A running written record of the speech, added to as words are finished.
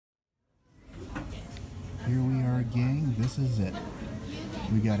Here we are, gang. This is it.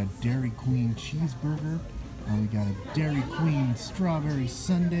 We got a Dairy Queen cheeseburger, and we got a Dairy Queen strawberry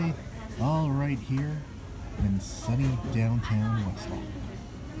sundae, all right here in sunny downtown Westlock.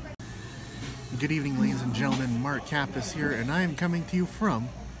 Good evening, ladies and gentlemen. Mark Kappas here, and I am coming to you from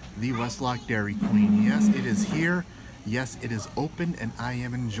the Westlock Dairy Queen. Yes, it is here. Yes, it is open, and I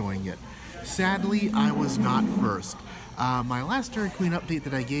am enjoying it. Sadly, I was not first. My last Dairy Queen update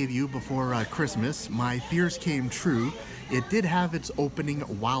that I gave you before Christmas, my fears came true. It did have its opening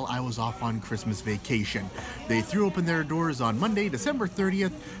while I was off on Christmas vacation. They threw open their doors on Monday, December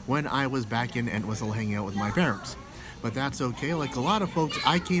 30th, when I was back in Entwistle hanging out with my parents. But that's okay. Like a lot of folks,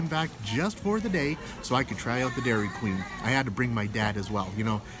 I came back just for the day so I could try out the Dairy Queen. I had to bring my dad as well. You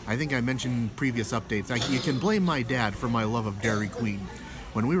know, I think I mentioned in previous updates, you can blame my dad for my love of Dairy Queen.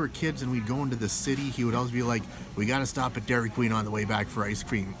 When we were kids and we'd go into the city, he would always be like, we gotta stop at Dairy Queen on the way back for ice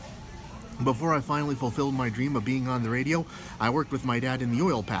cream. Before I finally fulfilled my dream of being on the radio, I worked with my dad in the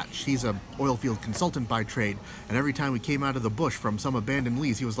oil patch. He's an oil field consultant by trade, and every time we came out of the bush from some abandoned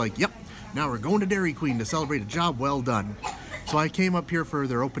lease, he was like, yep, now we're going to Dairy Queen to celebrate a job well done. So I came up here for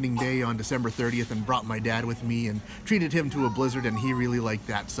their opening day on December 30th and brought my dad with me and treated him to a blizzard, and he really liked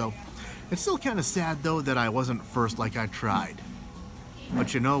that. So it's still kind of sad, though, that I wasn't first like I tried.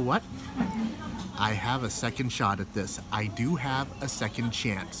 But you know what? I have a second shot at this. I do have a second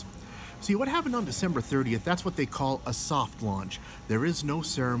chance. See, what happened on December 30th, that's what they call a soft launch. There is no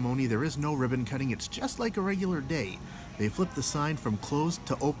ceremony, there is no ribbon cutting, it's just like a regular day. They flip the sign from closed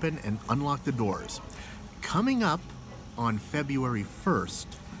to open and unlock the doors. Coming up on February 1st,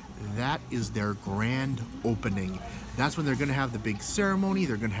 that is their grand opening. That's when they're going to have the big ceremony,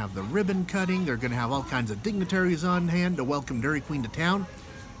 they're going to have the ribbon cutting, they're going to have all kinds of dignitaries on hand to welcome Dairy Queen to town.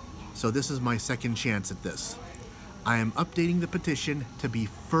 So this is my second chance at this. I am updating the petition to be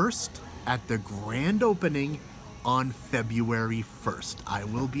first at the grand opening on February 1st. I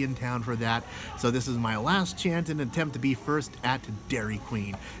will be in town for that, so this is my last chance and attempt to be first at Dairy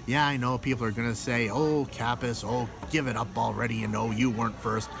Queen. Yeah, I know people are gonna say, oh, Kappas, oh, give it up already, you know, you weren't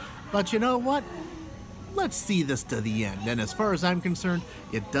first. But you know what? Let's see this to the end, and as far as I'm concerned,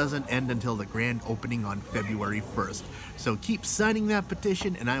 it doesn't end until the grand opening on February 1st. So keep signing that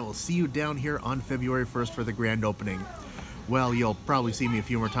petition, and I will see you down here on February 1st for the grand opening. Well, you'll probably see me a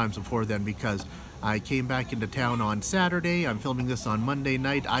few more times before then because I came back into town on Saturday. I'm filming this on Monday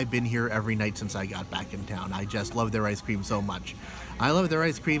night. I've been here every night since I got back in town. I just love their ice cream so much. I love their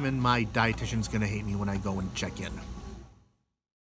ice cream, and my dietitian's gonna hate me when I go and check in.